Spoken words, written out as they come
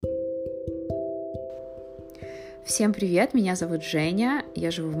Всем привет, меня зовут Женя, я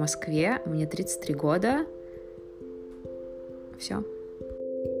живу в Москве, мне 33 года. Все.